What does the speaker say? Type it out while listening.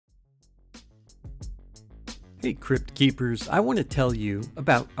Hey Crypt Keepers, I want to tell you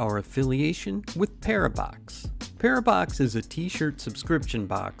about our affiliation with Parabox. Parabox is a t-shirt subscription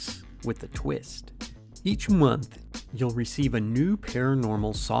box with a twist. Each month, you'll receive a new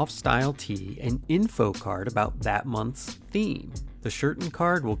paranormal soft style tee and info card about that month's theme. The shirt and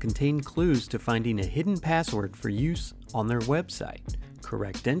card will contain clues to finding a hidden password for use on their website.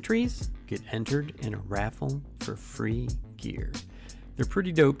 Correct entries get entered in a raffle for free gear. They're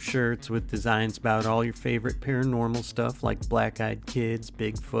pretty dope shirts with designs about all your favorite paranormal stuff like Black-Eyed Kids,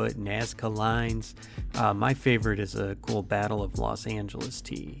 Bigfoot, Nazca lines. My favorite is a cool Battle of Los Angeles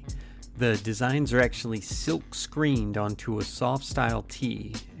tee. The designs are actually silk screened onto a soft style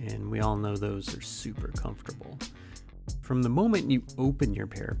tee, and we all know those are super comfortable. From the moment you open your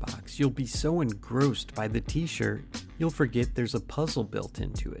Parabox, you'll be so engrossed by the t-shirt, you'll forget there's a puzzle built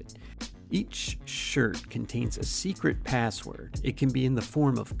into it. Each shirt contains a secret password. It can be in the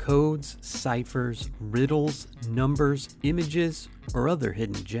form of codes, ciphers, riddles, numbers, images, or other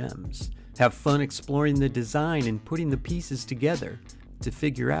hidden gems. Have fun exploring the design and putting the pieces together to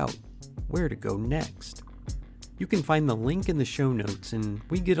figure out where to go next. You can find the link in the show notes, and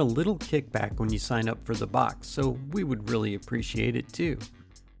we get a little kickback when you sign up for the box, so we would really appreciate it too.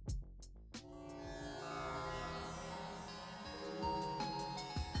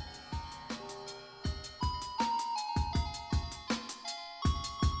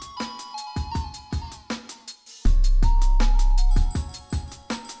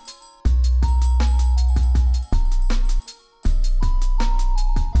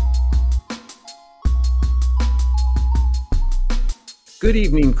 Good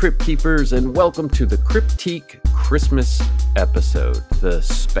evening, Crypt Keepers, and welcome to the Cryptique Christmas episode, the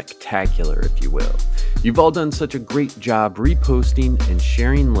spectacular, if you will. You've all done such a great job reposting and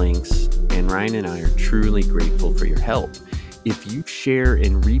sharing links, and Ryan and I are truly grateful for your help. If you share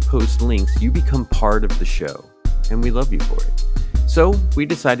and repost links, you become part of the show, and we love you for it. So we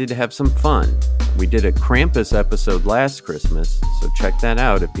decided to have some fun. We did a Krampus episode last Christmas, so check that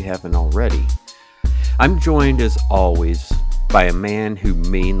out if you haven't already. I'm joined, as always, by a man who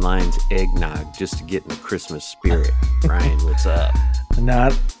mainlines eggnog just to get in the Christmas spirit. Ryan, what's up?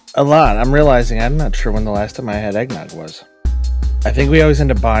 Not a lot. I'm realizing I'm not sure when the last time I had eggnog was. I think we always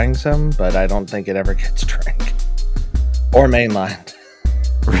end up buying some, but I don't think it ever gets drank. Or mainlined.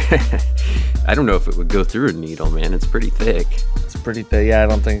 I don't know if it would go through a needle, man. It's pretty thick. It's pretty thick. Yeah, I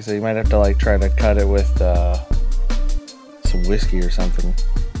don't think so. You might have to try to cut it with some whiskey or something.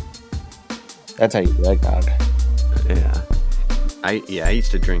 That's how you do eggnog. Yeah. I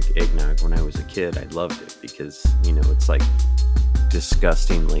used to drink eggnog when I was a kid. I loved it because, it's like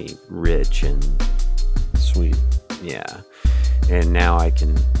disgustingly rich and sweet. Yeah. And now I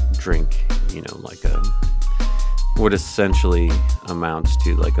can drink, what essentially amounts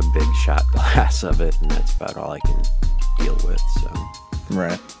to like a big shot glass of it. And that's about all I can deal with. So.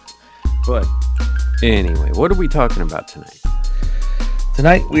 Right. But anyway, what are we talking about tonight?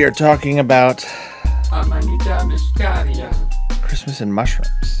 Tonight we are talking about Amanita muscaria. Christmas and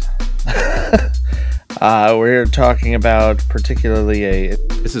mushrooms. We're talking about particularly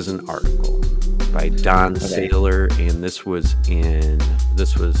This is an article by Don Saylor, and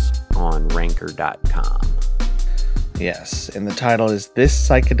this was on Ranker.com. Yes, and the title is "This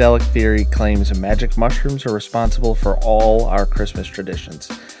Psychedelic Theory Claims Magic Mushrooms Are Responsible for All Our Christmas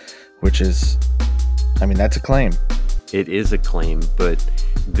Traditions," which is, that's a claim. It is a claim, but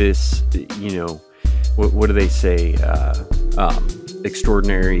this, what do they say?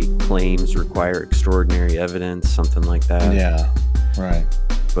 Extraordinary claims require extraordinary evidence, something like that. Yeah, right.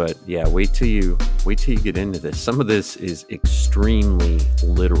 But yeah, wait till you get into this. Some of this is extremely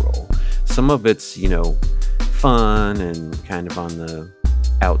literal. Some of it's, fun and kind of on the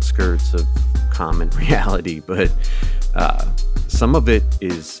outskirts of common reality, but some of it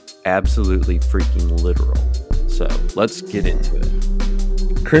is absolutely freaking literal. So let's get into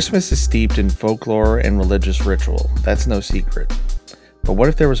it. Christmas is steeped in folklore and religious ritual. That's no secret. But what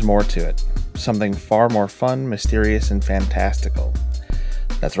if there was more to it? Something far more fun, mysterious, and fantastical.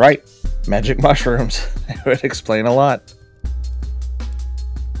 That's right. Magic mushrooms. It would explain a lot.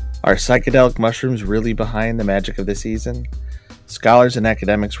 Are psychedelic mushrooms really behind the magic of the season? Scholars and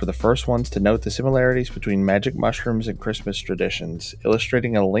academics were the first ones to note the similarities between magic mushrooms and Christmas traditions,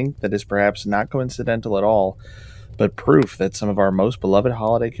 illustrating a link that is perhaps not coincidental at all, but proof that some of our most beloved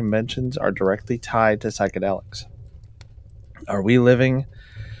holiday conventions are directly tied to psychedelics. Are we living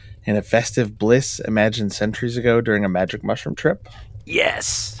in a festive bliss imagined centuries ago during a magic mushroom trip?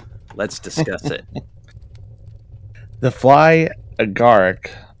 Yes! Let's discuss it. The fly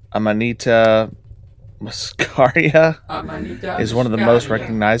agaric, Amanita Muscaria Amanita is one of the most muscaria.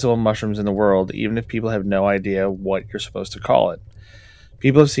 recognizable mushrooms in the world, even if people have no idea what you're supposed to call it.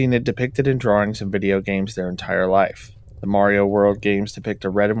 People have seen it depicted in drawings and video games their entire life. The Mario World games depict a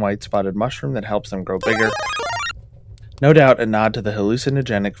red and white spotted mushroom that helps them grow bigger. No doubt a nod to the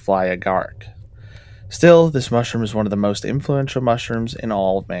hallucinogenic fly agaric. Still, this mushroom is one of the most influential mushrooms in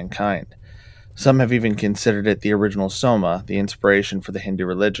all of mankind. Some have even considered it the original soma, the inspiration for the Hindu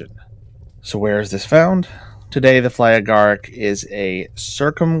religion. So where is this found? Today, the fly agaric is a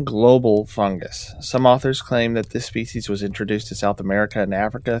circumglobal fungus. Some authors claim that this species was introduced to South America and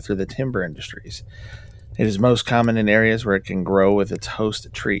Africa through the timber industries. It is most common in areas where it can grow with its host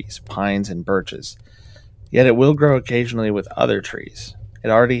trees, pines and birches. Yet it will grow occasionally with other trees. It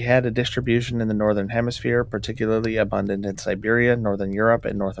already had a distribution in the northern hemisphere, particularly abundant in Siberia, northern Europe,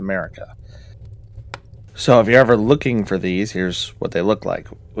 and North America. So if you're ever looking for these, here's what they look like.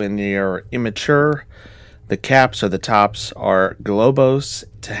 When they're immature, the caps or the tops are globose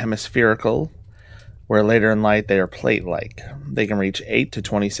to hemispherical, where later in life they are plate-like. They can reach 8 to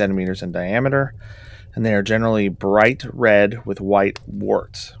 20 centimeters in diameter, and they are generally bright red with white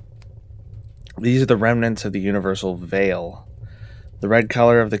warts. These are the remnants of the universal veil. The red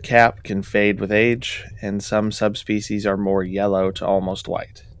color of the cap can fade with age, and some subspecies are more yellow to almost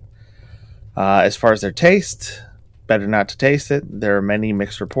white. As far as their taste, better not to taste it. There are many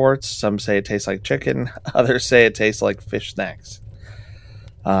mixed reports. Some say it tastes like chicken. Others say it tastes like fish snacks.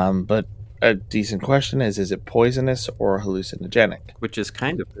 But a decent question is it poisonous or hallucinogenic? Which is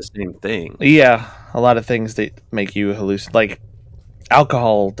kind of the same thing. Yeah, a lot of things that make you hallucinate. Like,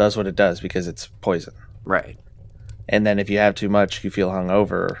 alcohol does what it does because it's poison. Right. And then if you have too much, you feel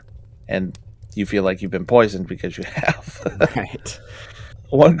hungover, and you feel like you've been poisoned because you have. Right.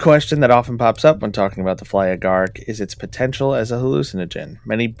 One question that often pops up when talking about the fly agaric is its potential as a hallucinogen.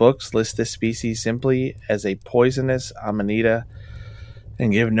 Many books list this species simply as a poisonous amanita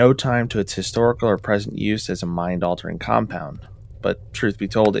and give no time to its historical or present use as a mind-altering compound. But truth be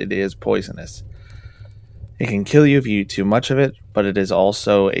told, it is poisonous. It can kill you if you eat too much of it, but it is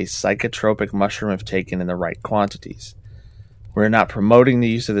also a psychotropic mushroom if taken in the right quantities. We're not promoting the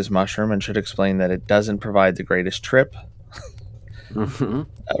use of this mushroom and should explain that it doesn't provide the greatest trip. Mm-hmm.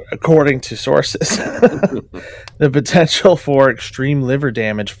 According to sources, the potential for extreme liver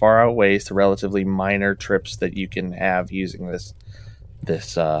damage far outweighs the relatively minor trips that you can have using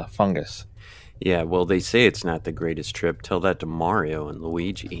this fungus. Yeah, well, they say it's not the greatest trip. Tell that to Mario and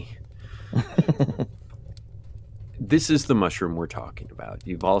Luigi. This is the mushroom we're talking about.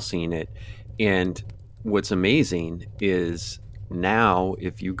 You've all seen it. And what's amazing is now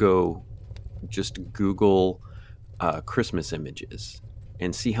if you go just Google Christmas images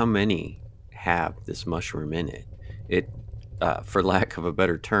and see how many have this mushroom in it. It, for lack of a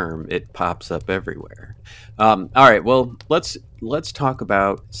better term, it pops up everywhere. All right, well, let's talk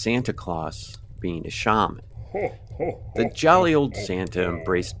about Santa Claus being a shaman. The jolly old Santa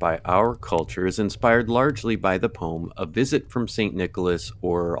embraced by our culture is inspired largely by the poem A Visit from St. Nicholas,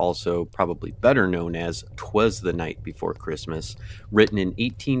 or also probably better known as 'Twas the Night Before Christmas, written in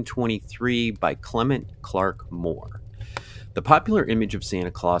 1823 by Clement Clark Moore. The popular image of Santa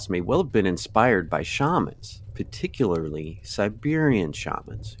Claus may well have been inspired by shamans, particularly Siberian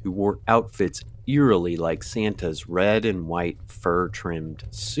shamans, who wore outfits eerily like Santa's red and white fur-trimmed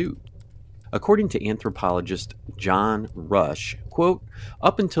suit. According to anthropologist John Rush, quote,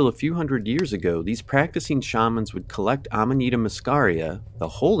 up until a few hundred years ago, these practicing shamans would collect Amanita muscaria, the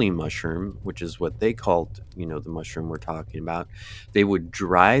holy mushroom, which is what they called, the mushroom we're talking about. They would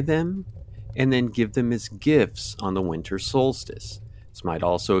dry them and then give them as gifts on the winter solstice. This might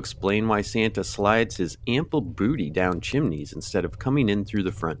also explain why Santa slides his ample booty down chimneys instead of coming in through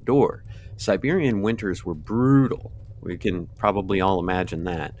the front door. Siberian winters were brutal. We can probably all imagine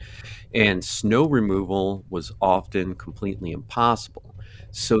that. And snow removal was often completely impossible.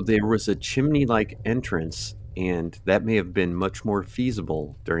 So there was a chimney-like entrance, and that may have been much more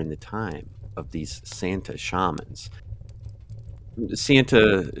feasible during the time of these Santa shamans.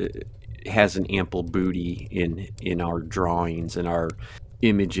 Santa has an ample booty in our drawings and our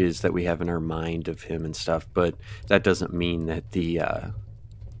images that we have in our mind of him and stuff, but that doesn't mean that the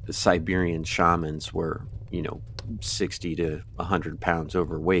Siberian shamans were, 60 to 100 pounds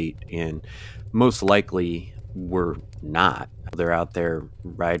overweight, and most likely were not. They're out there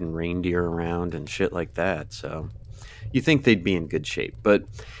riding reindeer around and shit like that, so you think they'd be in good shape. But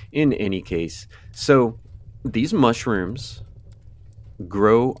in any case, so these mushrooms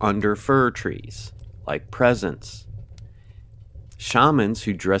grow under fir trees like presents. Shamans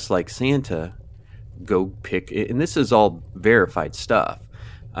who dress like Santa go pick, and this is all verified stuff,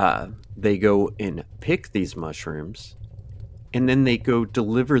 they go and pick these mushrooms, and then they go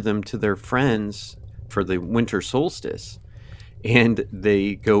deliver them to their friends for the winter solstice. And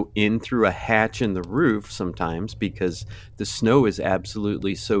they go in through a hatch in the roof sometimes because the snow is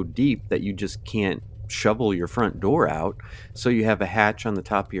absolutely so deep that you just can't shovel your front door out. So you have a hatch on the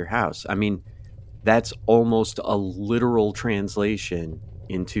top of your house. I mean, that's almost a literal translation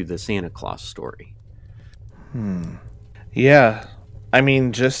into the Santa Claus story. Yeah. I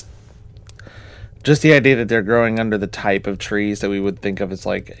mean, just the idea that they're growing under the type of trees that we would think of as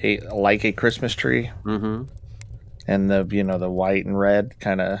like a Christmas tree. Mm-hmm. And the white and red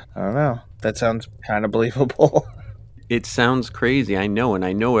kind of, I don't know. That sounds kind of believable. It sounds crazy, I know, and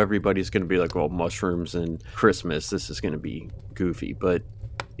I know everybody's going to be like, well, mushrooms and Christmas, this is going to be goofy, but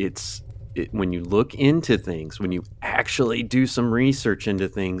when you look into things, when you actually do some research into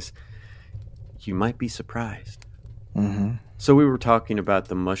things, you might be surprised. Mm-hmm. So we were talking about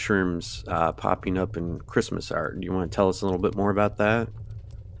the mushrooms popping up in Christmas art. Do you want to tell us a little bit more about that?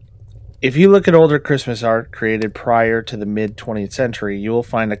 If you look at older Christmas art created prior to the mid-20th century, you will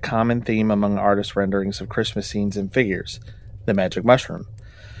find a common theme among artist renderings of Christmas scenes and figures: the magic mushroom.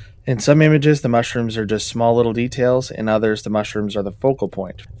 In some images, the mushrooms are just small little details. In others, the mushrooms are the focal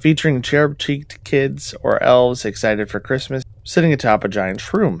point, featuring cherub-cheeked kids or elves excited for Christmas, sitting atop a giant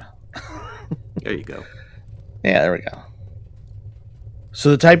shroom. There you go. Yeah, there we go. So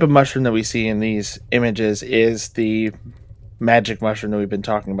the type of mushroom that we see in these images is the magic mushroom that we've been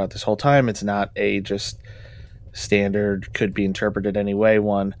talking about this whole time. It's not a just standard, could be interpreted any way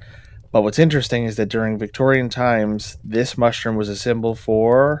one. But what's interesting is that during Victorian times, this mushroom was a symbol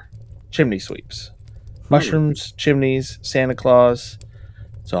for chimney sweeps. Mushrooms, chimneys, Santa Claus,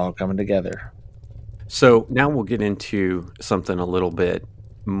 it's all coming together. So now we'll get into something a little bit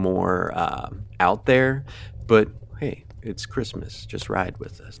more out there, but hey, it's Christmas. Just ride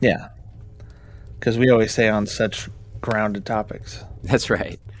with us. Yeah, because we always say on such grounded topics. That's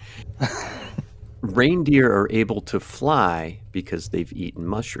right. Reindeer are able to fly because they've eaten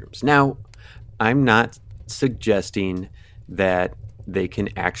mushrooms. Now, I'm not suggesting that they can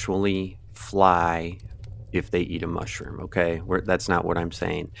actually fly if they eat a mushroom, okay? That's not what I'm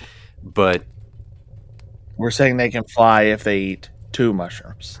saying. But we're saying they can fly if they eat 2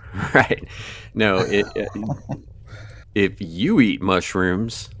 mushrooms. Right. No, if you eat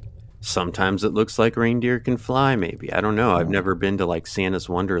mushrooms, sometimes it looks like reindeer can fly, maybe. I don't know. I've never been to like Santa's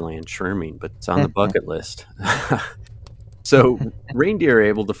Wonderland shrooming, but it's on the bucket list. So reindeer are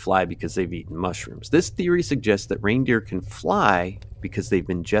able to fly because they've eaten mushrooms. This theory suggests that reindeer can fly because they've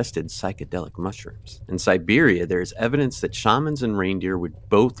ingested psychedelic mushrooms. In Siberia, there is evidence that shamans and reindeer would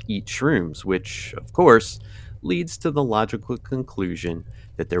both eat shrooms, which, of course, leads to the logical conclusion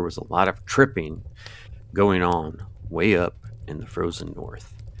that there was a lot of tripping going on way up in the frozen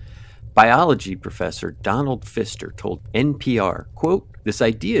north. Biology professor Donald Pfister told NPR, quote, "This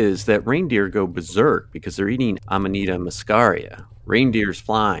idea is that reindeer go berserk because they're eating Amanita muscaria. Reindeer's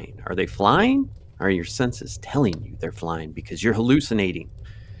flying. Are they flying? Are your senses telling you they're flying because you're hallucinating?"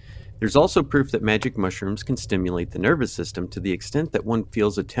 There's also proof that magic mushrooms can stimulate the nervous system to the extent that one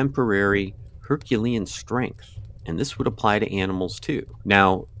feels a temporary Herculean strength, and this would apply to animals too.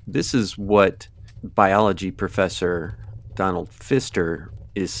 Now, this is what biology professor Donald Pfister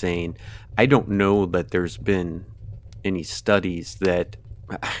is saying. I don't know that there's been any studies that,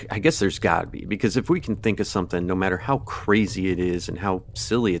 I guess there's got to be, because if we can think of something, no matter how crazy it is and how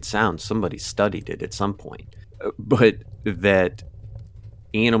silly it sounds, somebody studied it at some point. But that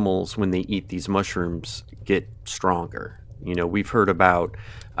animals, when they eat these mushrooms, get stronger. You know, we've heard about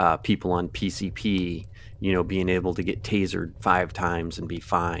people on PCP, you know, being able to get tasered 5 times and be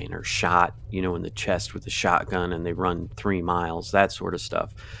fine, or shot, you know, in the chest with a shotgun and they run 3 miles, that sort of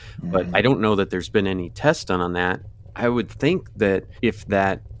stuff. But I don't know that there's been any test done on that. I would think that if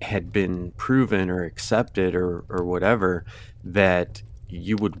that had been proven or accepted or whatever, that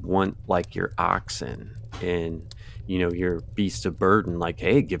you would want like your oxen and, you know, your beast of burden, like,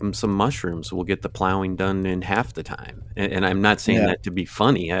 hey, give them some mushrooms. We'll get the plowing done in half the time. And I'm not saying that to be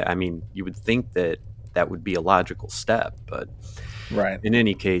funny. I mean, you would think that that would be a logical step, but right. In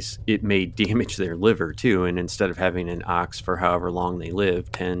any case, it may damage their liver too. And instead of having an ox for however long they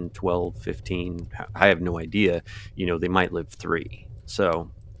live, 10, 12, 15, I have no idea, you know, they might live 3. So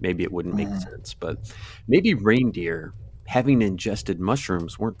maybe it wouldn't make sense, but maybe reindeer, having ingested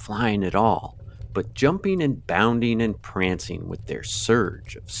mushrooms, weren't flying at all, but jumping and bounding and prancing with their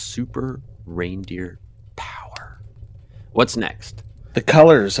surge of super reindeer power. What's next? The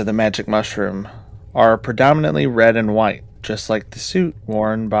colors of the magic mushroom are predominantly red and white, just like the suit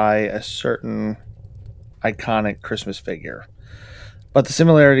worn by a certain iconic Christmas figure. But the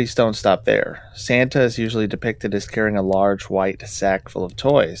similarities don't stop there. Santa is usually depicted as carrying a large white sack full of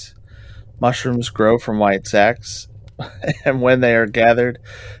toys. Mushrooms grow from white sacks, and when they are gathered,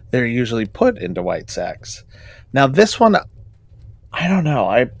 they're usually put into white sacks. Now, this one, I don't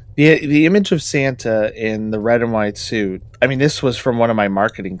know. The image of Santa in the red and white suit. I mean, this was from one of my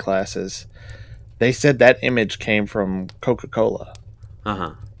marketing classes. They said that image came from Coca-Cola.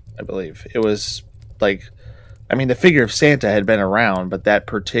 I believe it was like. I mean, the figure of Santa had been around, but that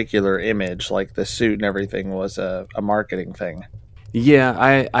particular image, like the suit and everything, was a marketing thing.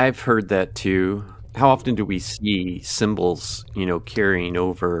 Yeah, I've heard that too. How often do we see symbols, carrying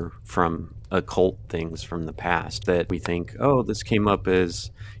over from occult things from the past that we think, oh, this came up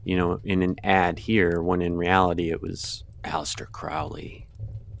as, in an ad here, when in reality it was Aleister Crowley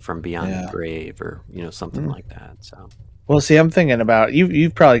from Beyond the Grave or, something like that. So, well, see, I'm thinking about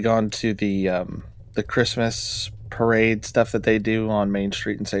you've probably gone to the Christmas parade stuff that they do on Main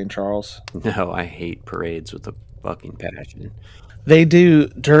Street in St. Charles. No, I hate parades with a fucking passion. They do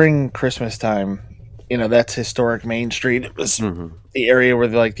during Christmas time. That's historic Main Street. It was the area where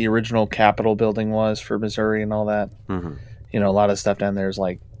the original Capitol building was for Missouri and all that. A lot of stuff down there is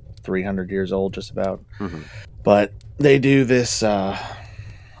like 300 years old, just about. But they do this.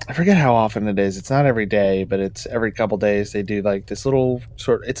 I forget how often it is. It's not every day, but it's every couple days. They do like this little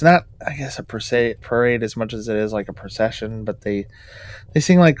sort. It's not, I guess, a parade as much as it is like a procession. But they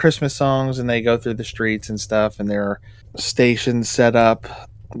sing like Christmas songs and they go through the streets and stuff. And there are stations set up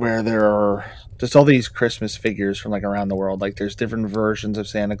where there are just all these Christmas figures from like around the world. Like there's different versions of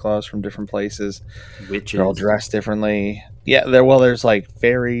Santa Claus from different places. Witches. They're all dressed differently. Yeah, there's like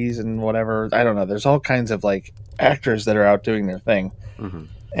fairies and whatever. I don't know. There's all kinds of like actors that are out doing their thing.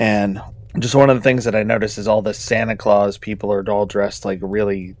 And just one of the things that I noticed is all the Santa Claus people are all dressed like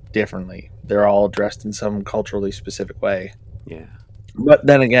really differently. They're all dressed in some culturally specific way. Yeah. But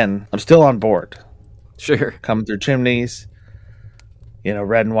then again, I'm still on board. Sure. Coming through chimneys,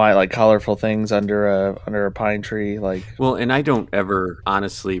 red and white, like colorful things under a pine tree. Like, well, and I don't ever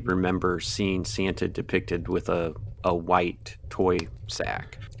honestly remember seeing Santa depicted with a white toy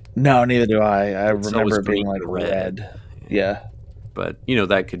sack. No, neither do I. I remember it being like red. Yeah. But,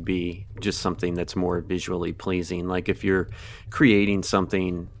 that could be just something that's more visually pleasing. Like if you're creating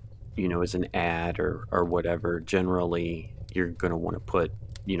something, as an ad or whatever, generally you're going to want to put,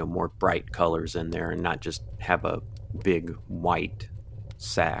 more bright colors in there and not just have a big white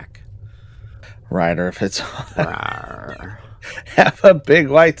sack. Right, or if it's have a big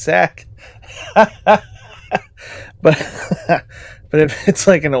white sack. But if it's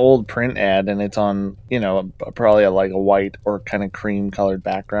like an old print ad and it's on, probably like a white or kind of cream colored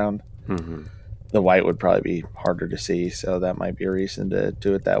background, the white would probably be harder to see. So that might be a reason to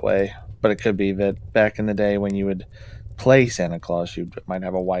do it that way. But it could be that back in the day when you would play Santa Claus, you might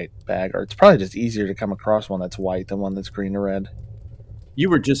have a white bag, or it's probably just easier to come across one that's white than one that's green or red. You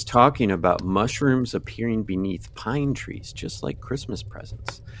were just talking about mushrooms appearing beneath pine trees, just like Christmas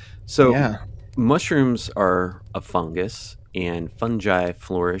presents. So yeah. Mushrooms are a fungus, and fungi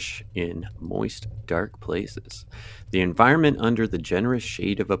flourish in moist, dark places. The environment under the generous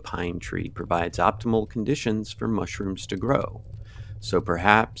shade of a pine tree provides optimal conditions for mushrooms to grow. So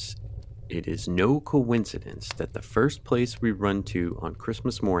perhaps it is no coincidence that the first place we run to on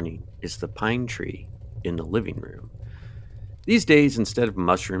Christmas morning is the pine tree in the living room. These days, instead of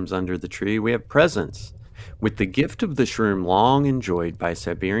mushrooms under the tree, we have presents. With the gift of the shroom long enjoyed by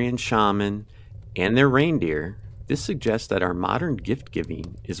Siberian shaman and their reindeer, this suggests that our modern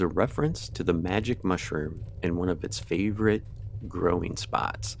gift-giving is a reference to the magic mushroom in one of its favorite growing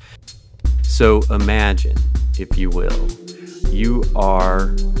spots. So imagine, if you will, you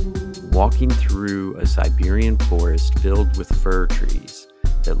are walking through a Siberian forest filled with fir trees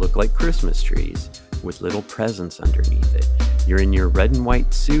that look like Christmas trees with little presents underneath it. You're in your red and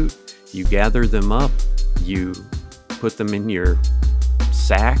white suit, you gather them up, you put them in your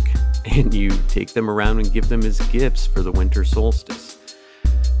sack, and you take them around and give them as gifts for the winter solstice.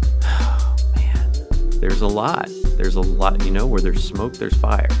 Oh, man. There's a lot. Where there's smoke, there's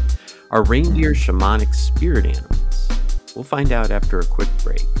fire. Are reindeer shamanic spirit animals? We'll find out after a quick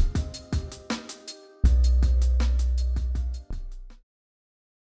break.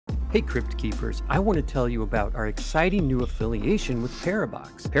 Hey Crypt Keepers, I want to tell you about our exciting new affiliation with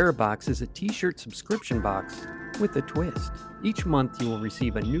Parabox. Parabox is a t-shirt subscription box with a twist. Each month you will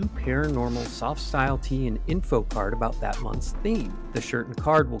receive a new paranormal soft style tee and info card about that month's theme. The shirt and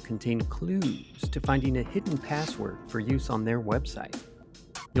card will contain clues to finding a hidden password for use on their website.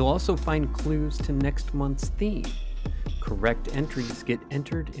 You'll also find clues to next month's theme. Correct entries get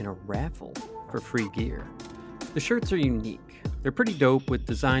entered in a raffle for free gear. The shirts are unique. They're pretty dope with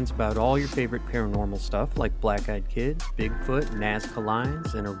designs about all your favorite paranormal stuff like Black-Eyed Kids, Bigfoot, Nazca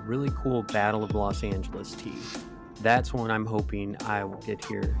Lions, and a really cool Battle of Los Angeles tee. That's one I'm hoping I will get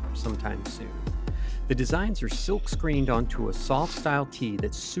here sometime soon. The designs are silk screened onto a soft style tee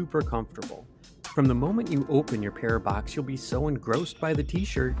that's super comfortable. From the moment you open your Para box, you'll be so engrossed by the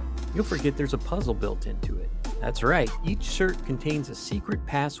t-shirt, you'll forget there's a puzzle built into it. That's right, each shirt contains a secret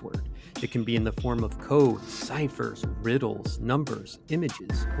password. It can be in the form of codes, ciphers, riddles, numbers,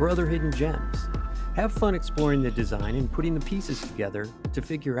 images, or other hidden gems. Have fun exploring the design and putting the pieces together to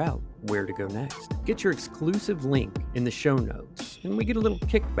figure out where to go next. Get your exclusive link in the show notes, and we get a little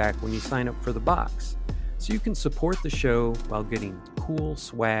kickback when you sign up for the box, so you can support the show while getting cool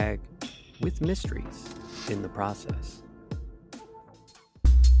swag with mysteries in the process.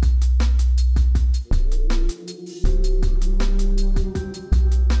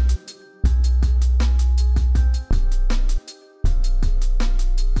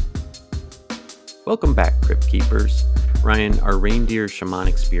 Welcome back, Crypt Keepers. Ryan, are reindeer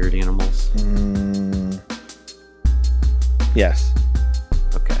shamanic spirit animals? Yes.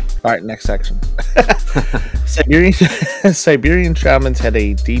 Okay. All right, next section. Siberian shamans had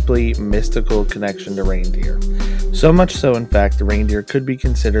a deeply mystical connection to reindeer. So much so, in fact, the reindeer could be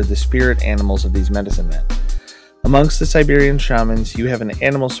considered the spirit animals of these medicine men. Amongst the Siberian shamans, you have an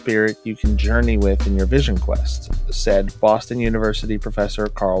animal spirit you can journey with in your vision quest, said Boston University professor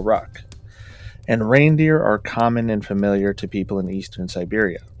Carl Ruck. And reindeer are common and familiar to people in eastern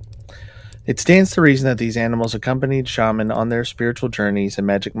Siberia. It stands to reason that these animals accompanied shaman on their spiritual journeys, and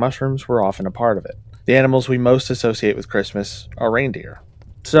magic mushrooms were often a part of it. The animals we most associate with Christmas are reindeer.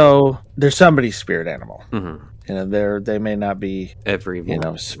 So they're somebody's spirit animal. Mm-hmm. You know, they may not be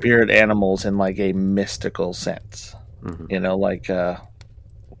spirit animals in like a mystical sense. Mm-hmm. You know, like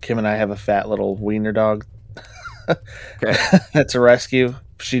Kim and I have a fat little wiener dog. Okay. That's a rescue.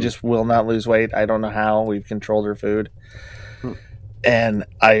 She just will not lose weight. I don't know how. We've controlled her food. And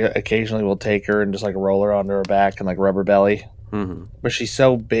I occasionally will take her and just like roll her onto her back and like rub her belly. Mm-hmm. But she's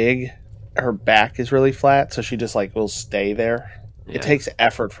so big, her back is really flat, so she just like will stay there. Yeah. It takes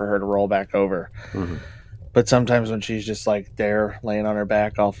effort for her to roll back over. Mm-hmm. But sometimes when she's just like there laying on her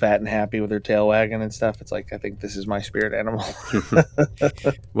back all fat and happy with her tail wagging and stuff, it's like, I think this is my spirit animal.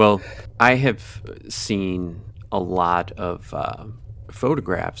 Well, I have seen a lot of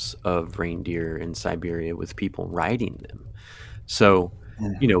photographs of reindeer in Siberia with people riding them. So,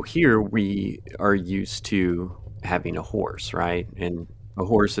 here we are used to having a horse, right? And a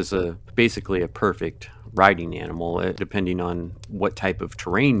horse is basically a perfect riding animal. Depending on what type of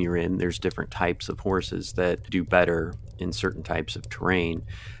terrain you're in, there's different types of horses that do better in certain types of terrain.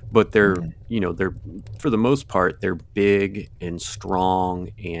 But they're for the most part, they're big and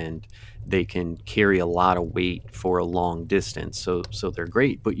strong, and they can carry a lot of weight for a long distance. So they're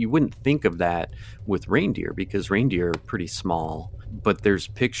great. But you wouldn't think of that with reindeer, because reindeer are pretty small. But there's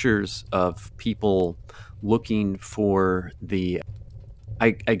pictures of people looking for the, I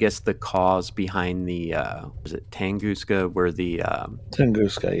guess, the cause behind the, was it Tunguska, where the...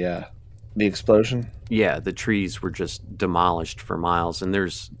 Tunguska, yeah. The explosion? Yeah, the trees were just demolished for miles. And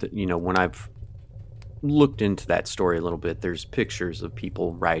there's, when I've looked into that story a little bit, there's pictures of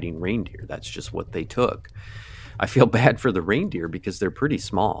people riding reindeer. That's just what they took. I feel bad for the reindeer because they're pretty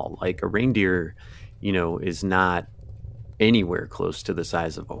small. Like a reindeer, is not anywhere close to the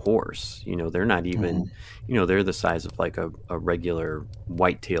size of a horse. They're not even, they're the size of like a regular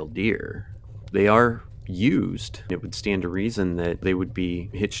white-tailed deer. They are used. It would stand to reason that they would be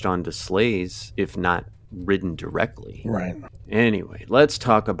hitched onto sleighs, if not ridden directly. Right. Anyway, let's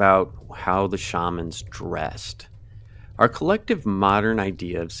talk about how the shamans dressed. Our collective modern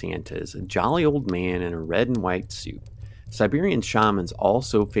idea of Santa is a jolly old man in a red and white suit. Siberian shamans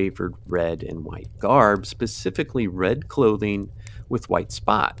also favored red and white garb, specifically red clothing with white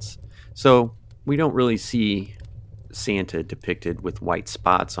spots. So we don't really see Santa depicted with white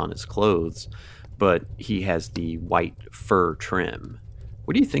spots on his clothes, but he has the white fur trim.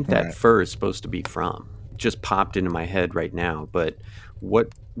 What do you think that fur is supposed to be from? Just popped into my head right now, but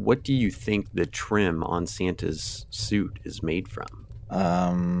what do you think the trim on Santa's suit is made from?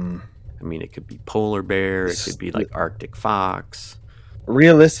 I mean, it could be polar bear, it could be like Arctic fox.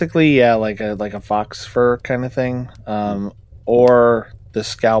 Realistically, yeah, like a fox fur kind of thing, or the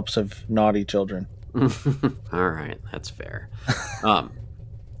scalps of naughty children. All right, that's fair.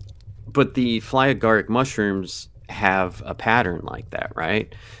 But the fly agaric mushrooms have a pattern like that,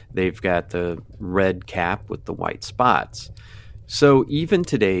 right? They've got the red cap with the white spots. So even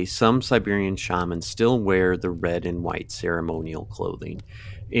today, some Siberian shamans still wear the red and white ceremonial clothing.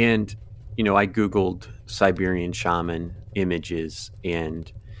 And, I Googled Siberian shaman images,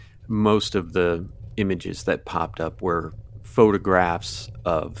 and most of the images that popped up were photographs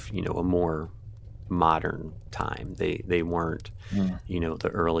of, a more modern time. They weren't,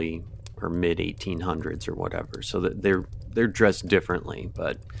 the early or mid 1800s or whatever. So that they're dressed differently,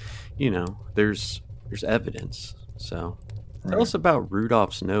 but there's evidence. So tell us about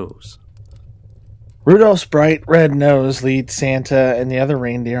Rudolph's nose. Rudolph's bright red nose leads Santa and the other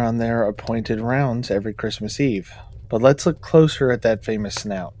reindeer on their appointed rounds every Christmas Eve. But let's look closer at that famous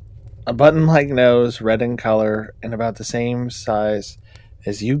snout. A button-like nose, red in color, and about the same size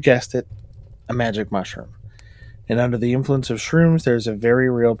as, you guessed it, a magic mushroom. And under the influence of shrooms, there's a very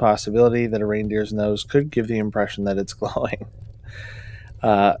real possibility that a reindeer's nose could give the impression that it's glowing.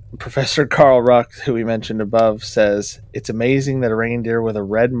 Professor Carl Ruck, who we mentioned above, says, it's amazing that a reindeer with a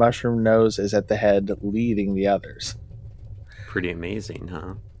red mushroom nose is at the head, leading the others. Pretty amazing,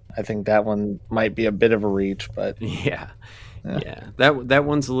 huh? I think that one might be a bit of a reach, but... Yeah. That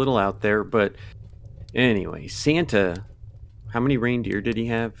one's a little out there, but anyway, Santa, how many reindeer did he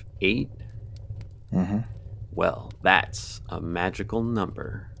have? 8? Mm-hmm. Well, that's a magical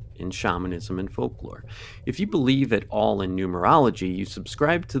number in shamanism and folklore. If you believe at all in numerology, you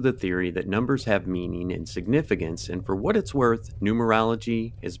subscribe to the theory that numbers have meaning and significance, and for what it's worth,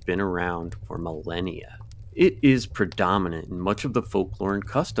 numerology has been around for millennia. It is predominant in much of the folklore and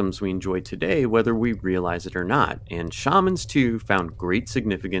customs we enjoy today, whether we realize it or not, and shamans too found great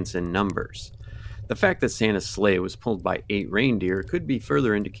significance in numbers. The fact that Santa's sleigh was pulled by 8 reindeer could be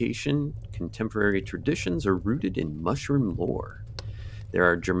further indication contemporary traditions are rooted in mushroom lore. There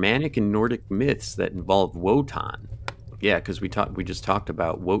are Germanic and Nordic myths that involve Wotan. Yeah, because we just talked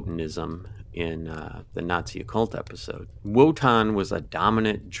about Wotanism in the Nazi occult episode. Wotan was a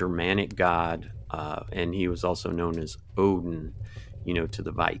dominant Germanic god, and he was also known as Odin, to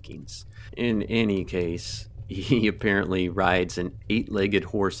the Vikings. In any case, he apparently rides an 8-legged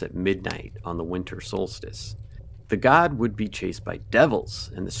horse at midnight on the winter solstice. The god would be chased by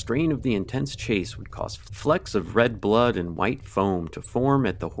devils, and the strain of the intense chase would cause flecks of red blood and white foam to form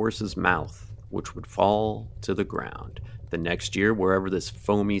at the horse's mouth, which would fall to the ground. The next year, wherever this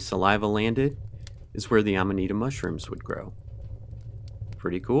foamy saliva landed, is where the Amanita mushrooms would grow.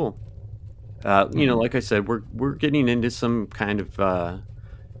 Pretty cool. Like I said, we're getting into some kind of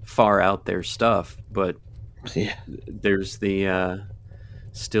far out there stuff, but there's the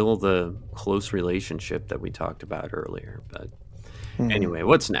still the close relationship that we talked about earlier. But anyway,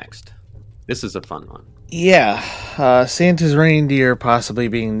 what's next? This is a fun one. Yeah, Santa's reindeer possibly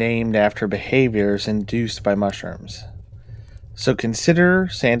being named after behaviors induced by mushrooms. So consider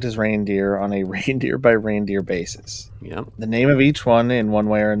Santa's reindeer on a reindeer-by-reindeer basis. Yep. The name of each one, in one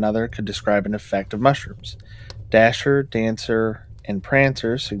way or another, could describe an effect of mushrooms. Dasher, Dancer, and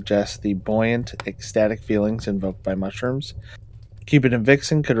Prancer suggest the buoyant, ecstatic feelings invoked by mushrooms. Cupid and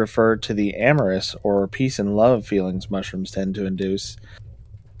Vixen could refer to the amorous or peace and love feelings mushrooms tend to induce.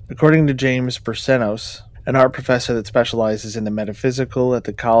 According to James Bersenos, an art professor that specializes in the metaphysical at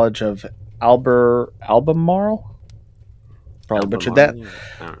the College of Albemarle? Probably butchered that.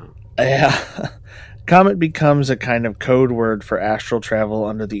 I don't know. Yeah. Comet becomes a kind of code word for astral travel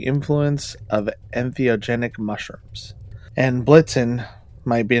under the influence of entheogenic mushrooms. And Blitzen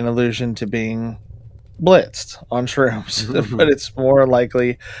might be an allusion to being blitzed on shrooms, but it's more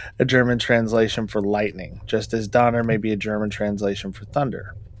likely a German translation for lightning, just as Donner may be a German translation for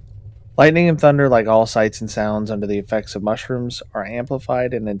thunder. Lightning and thunder, like all sights and sounds under the effects of mushrooms, are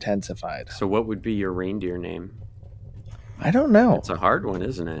amplified and intensified. So what would be your reindeer name? I don't know. It's a hard one,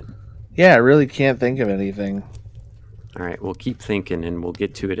 isn't it? Yeah, I really can't think of anything. All right, we'll keep thinking and we'll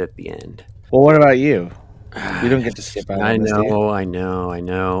get to it at the end. Well, what about you? You don't get to skip out I on this, do you?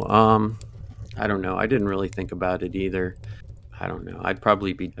 know. I don't know. I didn't really think about it either. I don't know. I'd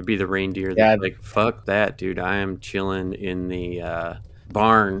probably be the reindeer that's like, fuck that, dude. I am chilling in the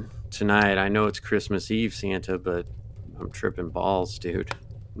barn tonight. I know it's Christmas Eve, Santa, but I'm tripping balls, dude.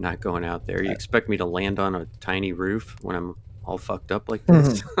 I'm not going out there. You expect me to land on a tiny roof when I'm all fucked up like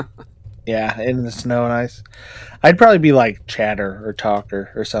this? Yeah, in the snow and ice. I'd probably be like Chatter or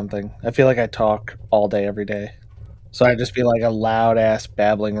Talker or something. I feel like I talk all day, every day. So I'd just be like a loud-ass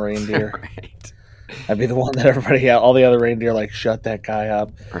babbling reindeer. Right. I'd be the one that all the other reindeer, like, shut that guy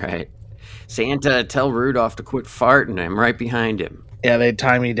up. Right. Santa, tell Rudolph to quit farting. I'm right behind him. Yeah, they'd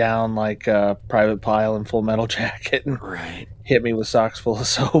tie me down like Private Pile in Full Metal Jacket and hit me with socks full of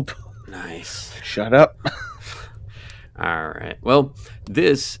soap. Nice. Shut up. All right. Well,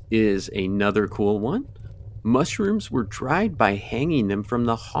 this is another cool one. Mushrooms were dried by hanging them from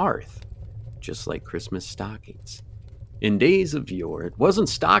the hearth, just like Christmas stockings. In days of yore, it wasn't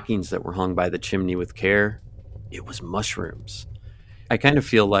stockings that were hung by the chimney with care, it was mushrooms. I kind of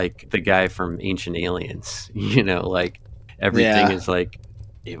feel like the guy from Ancient Aliens, like everything is like,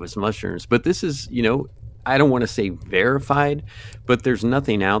 it was mushrooms. But this is, I don't want to say verified, but there's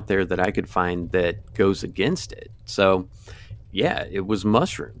nothing out there that I could find that goes against it. So, yeah, it was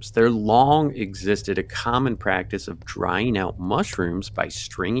mushrooms. There long existed a common practice of drying out mushrooms by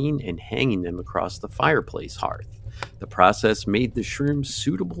stringing and hanging them across the fireplace hearth. The process made the shrooms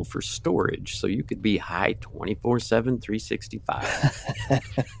suitable for storage, so you could be high 24/7,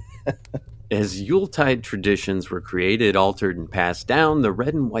 365. As Yuletide traditions were created, altered, and passed down, the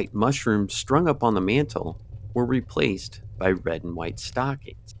red and white mushrooms strung up on the mantle were replaced by red and white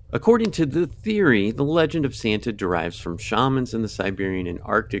stockings. According to the theory, the legend of Santa derives from shamans in the Siberian and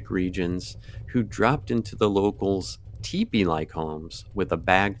Arctic regions who dropped into the locals' teepee-like homes with a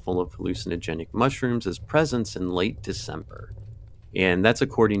bag full of hallucinogenic mushrooms as presents in late December. And that's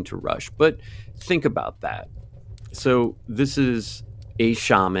according to Rush. But think about that. So this is a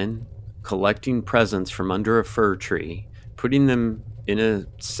shaman collecting presents from under a fir tree, putting them in a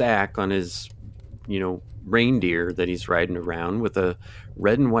sack on his, reindeer that he's riding around with a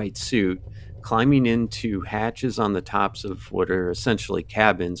red and white suit, climbing into hatches on the tops of what are essentially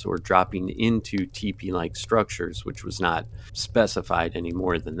cabins or dropping into teepee-like structures, which was not specified any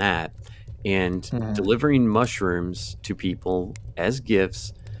more than that, and delivering mushrooms to people as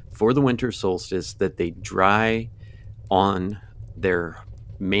gifts for the winter solstice that they dry on their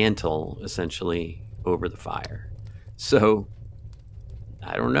mantle, essentially, over the fire. So,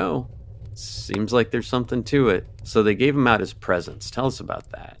 I don't know. Seems like there's something to it. So they gave them out as presents. Tell us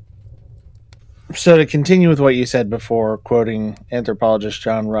about that. So to continue with what you said before, quoting anthropologist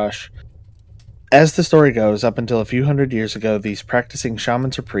John Rush, as the story goes, up until a few hundred years ago, these practicing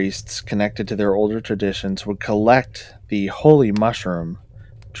shamans or priests connected to their older traditions would collect the holy mushroom,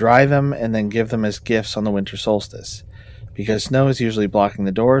 dry them, and then give them as gifts on the winter solstice. Because snow is usually blocking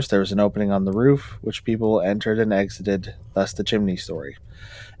the doors, there was an opening on the roof, which people entered and exited, thus the chimney story.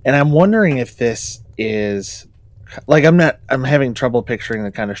 And I'm wondering if this is... I'm having trouble picturing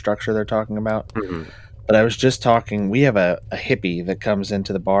the kind of structure they're talking about. Mm-hmm. But I was just talking, we have a hippie that comes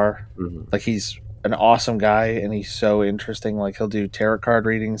into the bar. Mm-hmm. Like, he's an awesome guy, and he's so interesting. Like, he'll do tarot card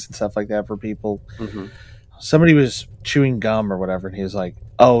readings and stuff like that for people. Mm-hmm. Somebody was chewing gum or whatever, and he was like,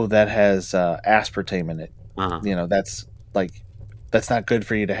 oh, that has aspartame in it. Uh-huh. That's not good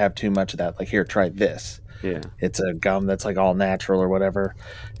for you to have too much of that. Like, here, try this. Yeah, it's a gum that's like all natural or whatever.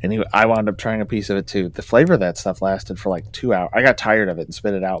 And I wound up trying a piece of it too. The flavor of that stuff lasted for like 2 hours. I got tired of it and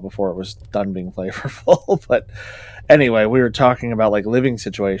spit it out before it was done being flavorful. But anyway, we were talking about like living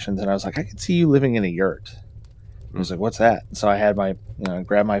situations, and I was like, I could see you living in a yurt. He was like, what's that? And so I had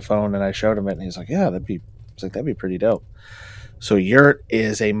grabbed my phone and I showed him it, and he's like, yeah, that'd be pretty dope. So yurt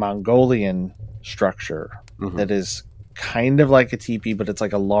is a Mongolian structure that is kind of like a teepee, but it's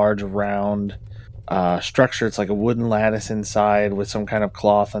like a large round structure. It's like a wooden lattice inside with some kind of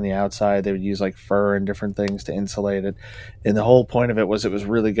cloth on the outside. They would use like fur and different things to insulate it. And the whole point of it was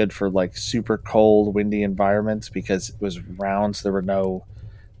really good for like super cold, windy environments because it was round, so there were no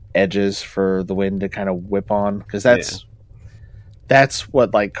edges for the wind to kind of whip on. Because that's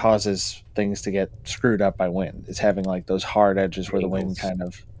what like causes things to get screwed up by wind, is having like those hard edges where the wind kind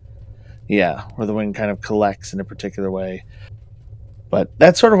of collects in a particular way. But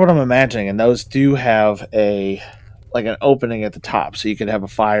that's sort of what I'm imagining, and those do have an opening at the top, so you could have a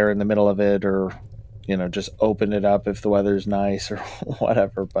fire in the middle of it, or just open it up if the weather's nice or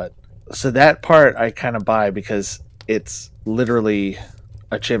whatever. But so that part I kind of buy because it's literally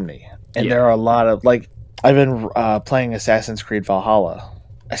a chimney, and there are a lot of I've been playing Assassin's Creed Valhalla.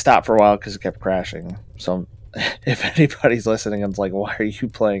 I stopped for a while because it kept crashing. So if anybody's listening and it's like, why are you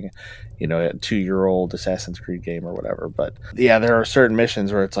playing a 2-year-old Assassin's Creed game or whatever? But yeah, there are certain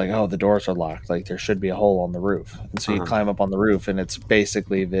missions where it's like, oh, the doors are locked, like there should be a hole on the roof, and so you climb up on the roof, and it's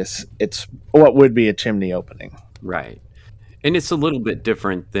basically it's what would be a chimney opening, right? And it's a little bit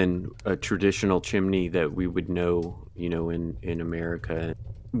different than a traditional chimney that we would know in America.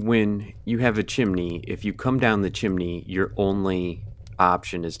 When you have a chimney, if you come down the chimney, your only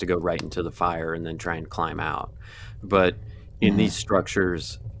option is to go right into the fire and then try and climb out. But in these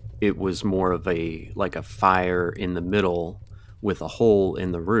structures, it was more of a fire in the middle with a hole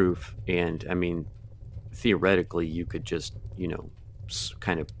in the roof. And I mean, theoretically, you could just,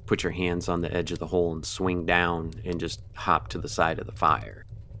 kind of put your hands on the edge of the hole and swing down and just hop to the side of the fire.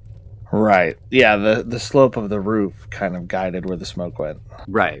 Right. Yeah, the slope of the roof kind of guided where the smoke went.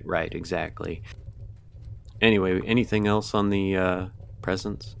 Right, exactly. Anyway, anything else on the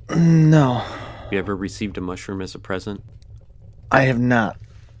presents? No. You ever received a mushroom as a present? I have not.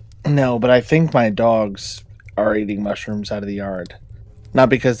 No, but I think my dogs are eating mushrooms out of the yard. Not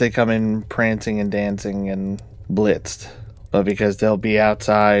because they come in prancing and dancing and blitzed, but because they'll be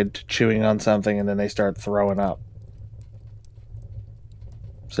outside chewing on something and then they start throwing up.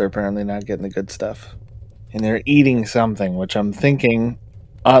 So they're apparently not getting the good stuff. And they're eating something, which I'm thinking,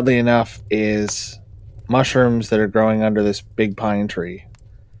 oddly enough, is mushrooms that are growing under this big pine tree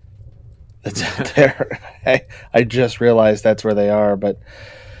that's out there. I just realized that's where they are, but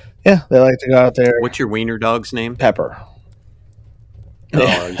yeah, they like to go out there. What's your wiener dog's name? Pepper.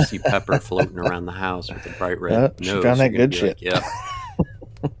 Oh, you see Pepper floating around the house with a bright red nose. She found that good shit. Like,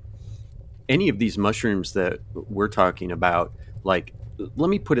 yeah. Any of these mushrooms that we're talking about, like, let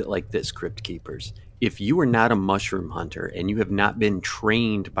me put it like this, Crypt Keepers. If you are not a mushroom hunter and you have not been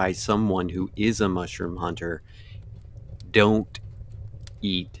trained by someone who is a mushroom hunter, don't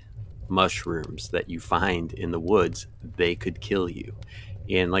eat mushrooms that you find in the woods. They could kill you.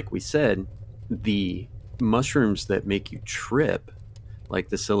 And like we said, the mushrooms that make you trip, like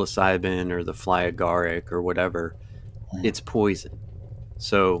the psilocybin or the fly agaric or whatever, it's poison.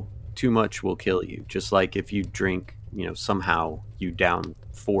 So too much will kill you. Just like if you drink, somehow you down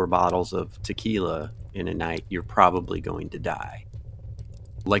 4 bottles of tequila in a night, you're probably going to die.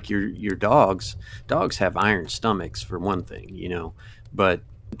 Like your dogs have iron stomachs for one thing, but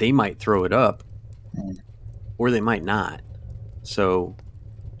they might throw it up or they might not. So,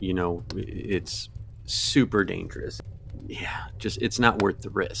 it's super dangerous. Yeah, it's not worth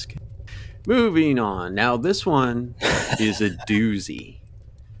the risk. Moving on. Now, this one is a doozy.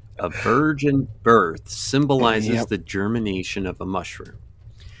 A virgin birth symbolizes the germination of a mushroom.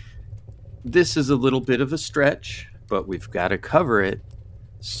 This is a little bit of a stretch, but we've got to cover it.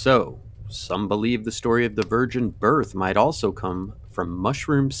 So, some believe the story of the virgin birth might also come from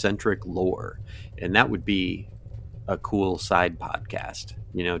mushroom-centric lore, and that would be a cool side podcast.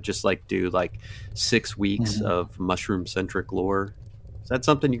 Just like do 6 weeks of mushroom-centric lore. Is that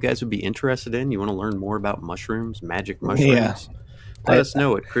something you guys would be interested in? You want to learn more about mushrooms, magic mushrooms? Yeah. Let us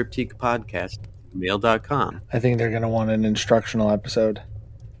know at cryptiquepodcast@mail.com. I think they're going to want an instructional episode.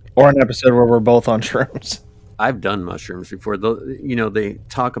 Or an episode where we're both on shrooms. I've done mushrooms before. They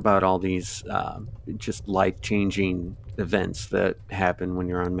talk about all these just life-changing events that happen when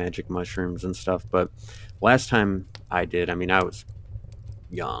you're on magic mushrooms and stuff. But last time I did, I was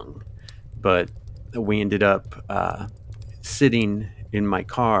young, but we ended up sitting in my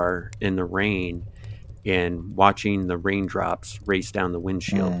car in the rain and watching the raindrops race down the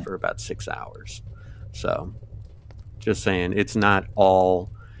windshield for about 6 hours. So just saying, it's not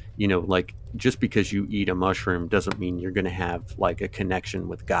all, just because you eat a mushroom doesn't mean you're going to have a connection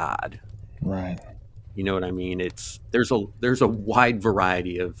with God. Right. You know what I mean? There's a wide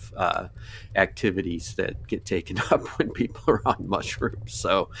variety of activities that get taken up when people are on mushrooms.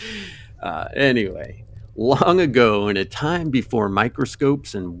 So anyway, long ago, in a time before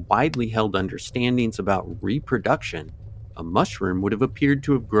microscopes and widely held understandings about reproduction, a mushroom would have appeared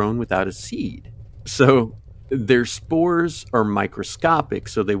to have grown without a seed. So their spores are microscopic,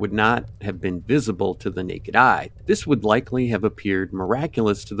 so they would not have been visible to the naked eye. This would likely have appeared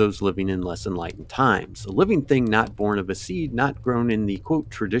miraculous to those living in less enlightened times. A living thing not born of a seed, not grown in the,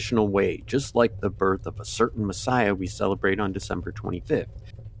 quote, traditional way, just like the birth of a certain Messiah we celebrate on December 25th.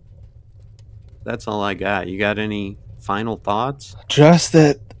 That's all I got. You got any final thoughts? Just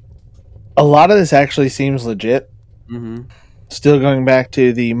that a lot of this actually seems legit. Mm-hmm. Still going back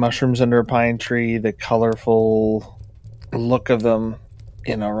to the mushrooms under a pine tree, the colorful look of them,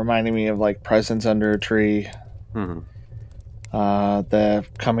 reminding me of presents under a tree. Mm-hmm. The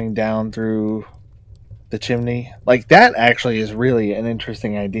coming down through the chimney. That actually is really an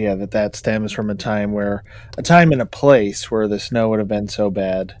interesting idea that stems from a time and a place where the snow would have been so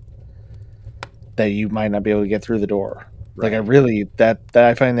bad that you might not be able to get through the door. Right.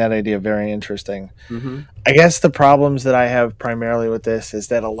 I find that idea very interesting. Mm-hmm. I guess the problems that I have primarily with this is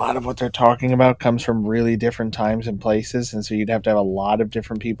that a lot of what they're talking about comes from really different times and places, and so you'd have to have a lot of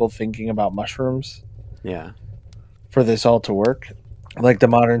different people thinking about mushrooms. Yeah. For this all to work. Like the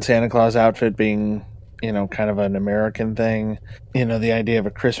modern Santa Claus outfit being, kind of an American thing. The idea of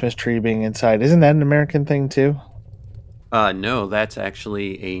a Christmas tree being inside. Isn't that an American thing too? No, that's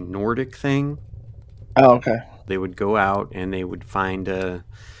actually a Nordic thing. Oh, okay. They would go out and they would find a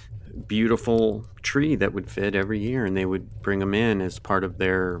beautiful tree that would fit every year, and they would bring them in as part of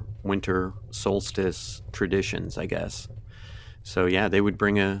their winter solstice traditions, I guess. So yeah, they would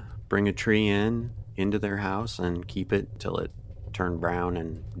bring a tree into their house and keep it till it turned brown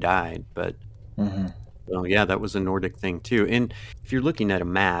and died. But well, yeah, that was a Nordic thing too. And if you're looking at a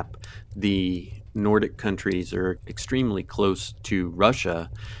map, the Nordic countries are extremely close to Russia,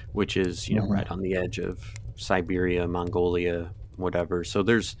 which is, right on the edge of Siberia, Mongolia, whatever. So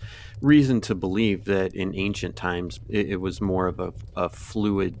there's reason to believe that in ancient times it was more of a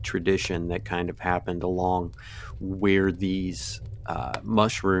fluid tradition that kind of happened along where these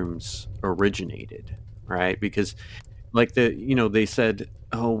mushrooms originated, right? Because like they said,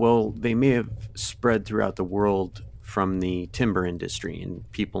 oh, well, they may have spread throughout the world from the timber industry, and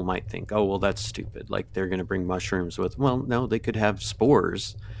people might think, oh, well, that's stupid. Like they're going to bring mushrooms with, well, no, they could have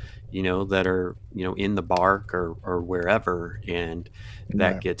spores, that are, in the bark or wherever, and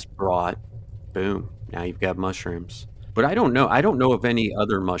that gets brought, boom, now you've got mushrooms. But I don't know of any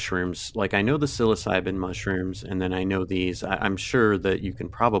other mushrooms. Like I know the psilocybin mushrooms, and then I know these. I'm sure that you can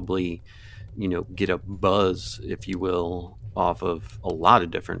probably, get a buzz, if you will, off of a lot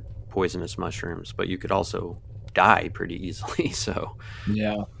of different poisonous mushrooms, but you could also die pretty easily. So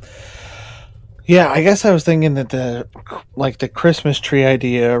yeah, I guess I was thinking that the Christmas tree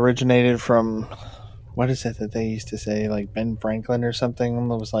idea originated from, what is it that they used to say, like Ben Franklin or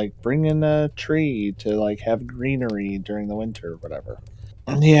something? It was like, bring in a tree to like have greenery during the winter or whatever.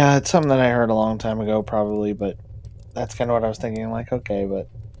 Yeah, it's something that I heard a long time ago probably, but that's kind of what I was thinking. Like, okay, but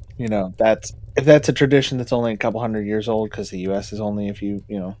if that's a tradition that's only a couple hundred years old, because the U.S. is only a few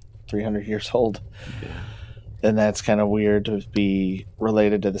 300 years old, then that's kind of weird to be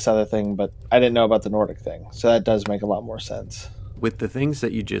related to this other thing. But I didn't know about the Nordic thing, so that does make a lot more sense. With the things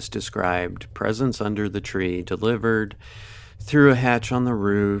that you just described, presents under the tree, delivered through a hatch on the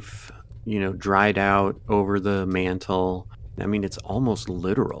roof, dried out over the mantle. I mean, it's almost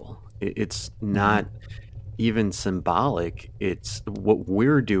literal. It's not even symbolic. It's what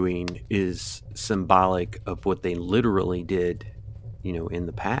we're doing is symbolic of what they literally did, in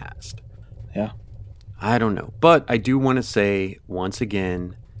the past. Yeah. I don't know. But I do want to say, once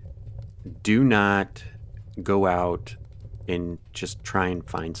again, do not go out and just try and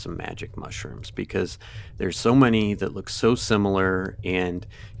find some magic mushrooms, because there's so many that look so similar. And,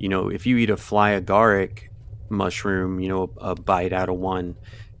 if you eat a fly agaric mushroom, a bite out of one,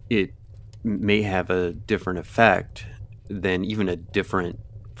 it may have a different effect than even a different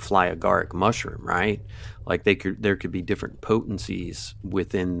fly agaric mushroom, right? Like there could be different potencies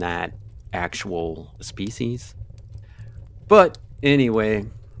within that actual species. But anyway,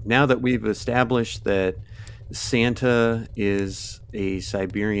 now that we've established that Santa is a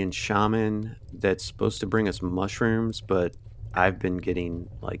Siberian shaman that's supposed to bring us mushrooms, but I've been getting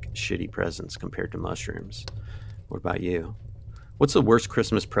like shitty presents compared to mushrooms. What about you? What's the worst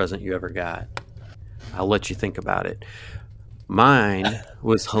Christmas present you ever got? I'll let you think about it. Mine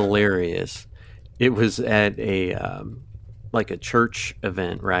was hilarious. It was at a church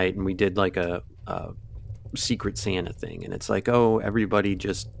event, right? And we did like a Secret Santa thing, and it's like, oh, everybody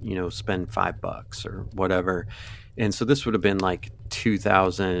just spend $5 or whatever. And so this would have been like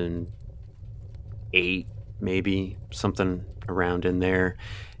 2008, maybe, something around in there.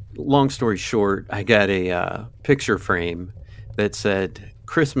 Long story short, I got a picture frame that said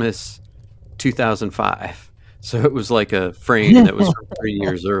Christmas 2005. So it was like a frame that was from 3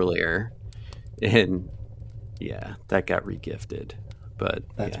 years earlier, and yeah, that got regifted. But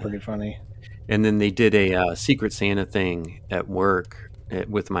that's pretty funny. And then they did a Secret Santa thing at work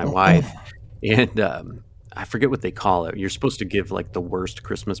with my wife, and I forget what they call it. You're supposed to give like the worst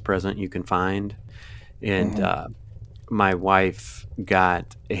Christmas present you can find, and my wife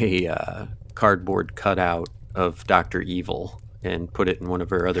got a cardboard cutout of Dr. Evil and put it in one of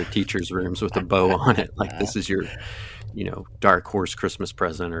her other teachers' rooms with a bow on it. Like, this is your, dark horse Christmas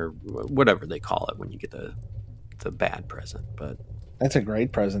present, or whatever they call it when you get the bad present. But that's a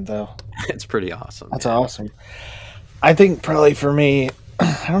great present, though. It's pretty awesome. That's awesome. I think probably for me,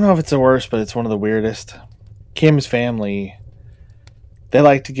 I don't know if it's the worst, but it's one of the weirdest. Kim's family, they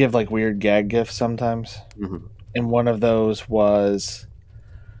like to give like weird gag gifts sometimes. Mm-hmm. And one of those was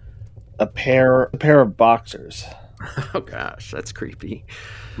a pair of boxers. Oh gosh, that's creepy.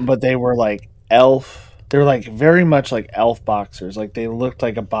 But they were like elf. They're like very much like elf boxers. Like they looked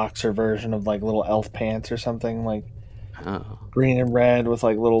like a boxer version of like little elf pants or something, like green and red with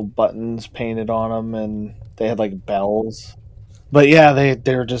like little buttons painted on them, and they had like bells. But yeah,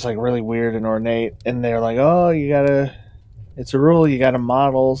 they were just like really weird and ornate, and they're like, oh, it's a rule, you gotta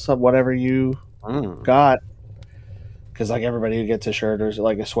model whatever you got. Because like everybody who gets a shirt or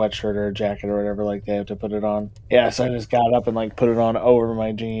like a sweatshirt or a jacket or whatever, like they have to put it on. Yeah, so I just got up and like put it on over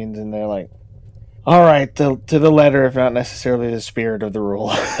my jeans, and they're like, all right, to the letter, if not necessarily the spirit of the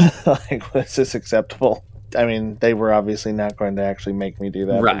rule. Like, was this acceptable? I mean, they were obviously not going to actually make me do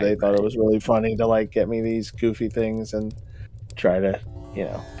that, right, but they thought it was really funny to like get me these goofy things and try to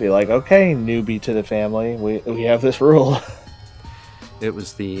be like, okay, newbie to the family, we have this rule. It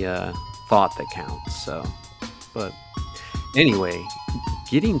was the thought that counts. So, but anyway,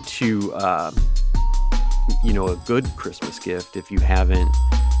 getting to a good Christmas gift, if you haven't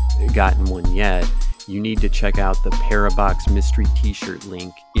gotten one yet, you need to check out the Parabox Mystery T-shirt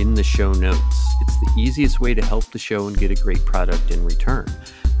link in the show notes. It's the easiest way to help the show and get a great product in return.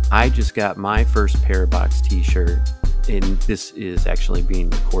 I just got my first Parabox T-shirt, and this is actually being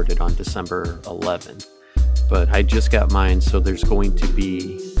recorded on December 11th. But I just got mine, so there's going to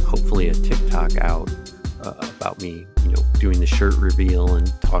be hopefully a TikTok out about me, doing the shirt reveal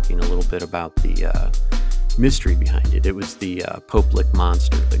and talking a little bit about the mystery behind it. It was the Poplick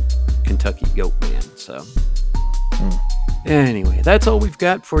Monster, the Kentucky Goat Man. So anyway, that's all we've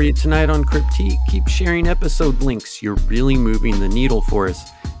got for you tonight on Cryptique. Keep sharing episode links. You're really moving the needle for us.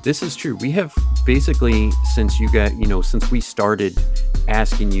 This is true. We have basically, since we started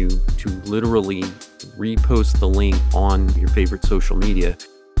asking you to literally repost the link on your favorite social media,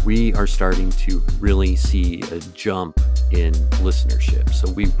 we are starting to really see a jump in listenership.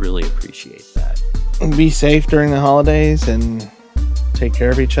 So we really appreciate that. Be safe during the holidays and take care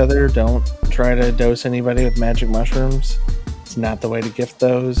of each other. Don't try to dose anybody with magic mushrooms. It's not the way to gift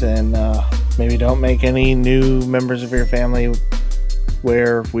those. And maybe don't make any new members of your family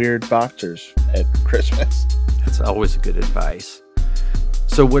wear weird boxers at Christmas. That's always good advice.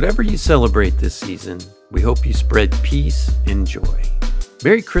 So whatever you celebrate this season, we hope you spread peace and joy.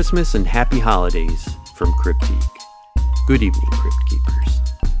 Merry Christmas and happy holidays from Cryptique. Good evening, Crypt Keepers.